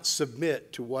not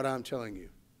submit to what I'm telling you,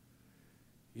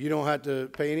 you don't have to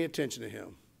pay any attention to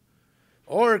him.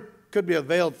 Or it could be a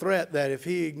veiled threat that if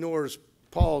he ignores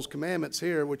Paul's commandments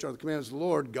here, which are the commandments of the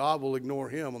Lord, God will ignore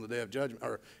him on the day of judgment,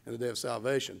 or in the day of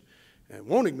salvation. And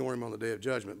won't ignore him on the day of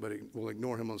judgment, but he will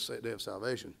ignore him on the day of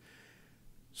salvation.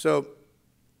 So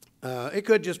it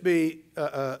could just be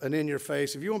an in your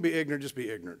face. If you want to be ignorant, just be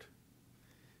ignorant.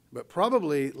 But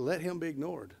probably let him be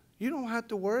ignored. You don't have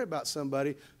to worry about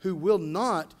somebody who will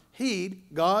not heed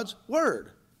God's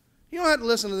word. You don't have to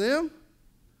listen to them.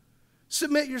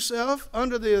 Submit yourself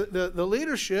under the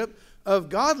leadership of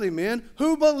godly men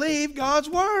who believe God's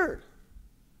word.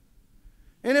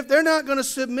 And if they're not going to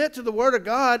submit to the word of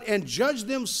God and judge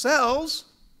themselves,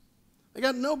 they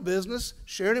got no business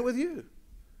sharing it with you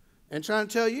and trying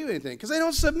to tell you anything, because they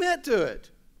don't submit to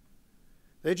it.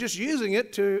 They're just using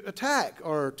it to attack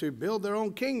or to build their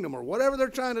own kingdom or whatever they're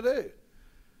trying to do.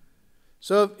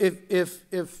 So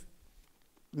if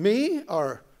me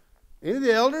or any of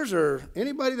the elders or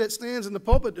anybody that stands in the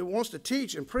pulpit that wants to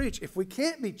teach and preach, if we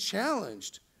can't be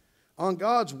challenged on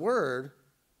God's word,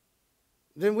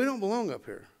 then we don't belong up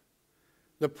here.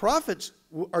 The prophets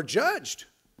are judged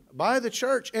by the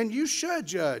church, and you should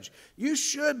judge. You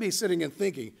should be sitting and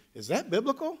thinking, is that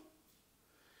biblical?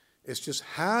 It's just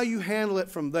how you handle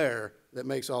it from there that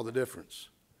makes all the difference.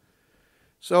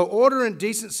 So order and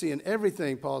decency in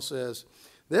everything, Paul says.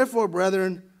 Therefore,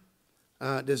 brethren,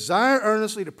 desire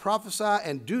earnestly to prophesy,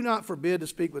 and do not forbid to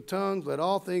speak with tongues. Let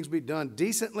all things be done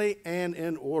decently and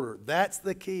in order. That's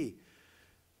the key.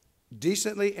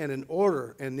 Decently and in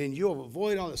order. And then you'll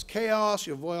avoid all this chaos.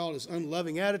 You'll avoid all this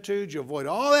unloving attitude. You'll avoid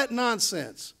all that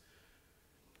nonsense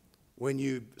when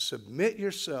you submit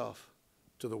yourself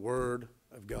to the word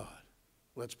of God.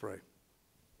 Let's pray.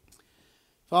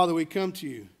 Father, we come to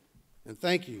you and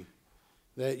thank you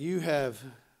that you have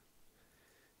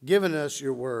given us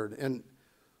your word. And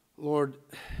Lord,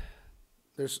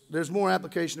 there's more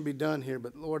application to be done here,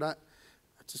 but Lord, I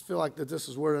just feel like that this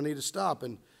is where I need to stop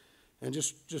and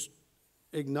just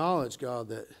acknowledge, God,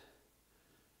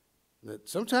 that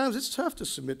sometimes it's tough to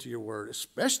submit to your word,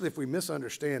 especially if we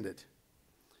misunderstand it.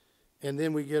 And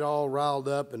then we get all riled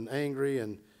up and angry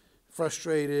and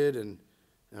frustrated and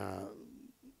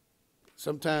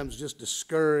sometimes just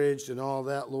discouraged and all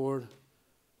that, Lord.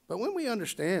 But when we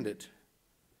understand it,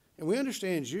 and we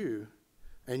understand you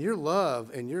and your love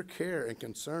and your care and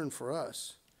concern for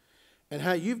us and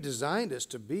how you've designed us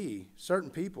to be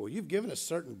certain people. You've given us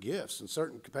certain gifts and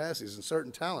certain capacities and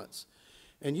certain talents.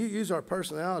 And you use our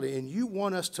personality, and you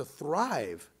want us to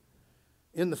thrive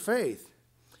in the faith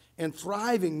and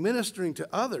thriving ministering to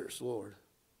others, Lord.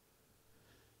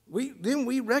 Then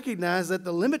we recognize that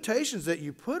the limitations that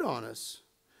you put on us,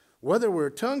 whether we're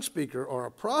a tongue speaker or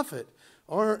a prophet,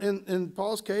 or in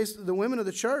Paul's case, the women of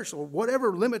the church, or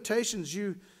whatever limitations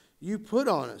you put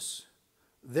on us,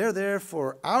 they're there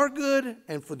for our good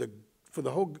and for the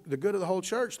good of the whole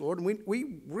church, Lord. And we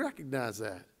recognize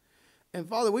that. And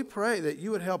Father, we pray that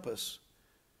you would help us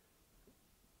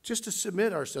just to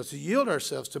submit ourselves, to yield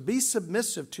ourselves, to be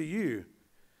submissive to you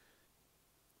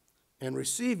and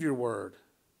receive your word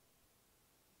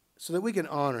so that we can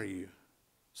honor you,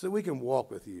 so that we can walk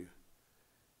with you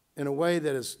in a way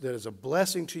that is a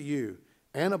blessing to you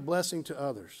and a blessing to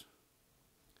others,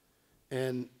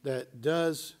 and that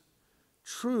does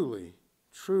truly,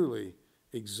 truly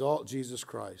exalt Jesus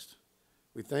Christ.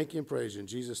 We thank you and praise you in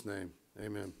Jesus' name.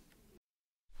 Amen.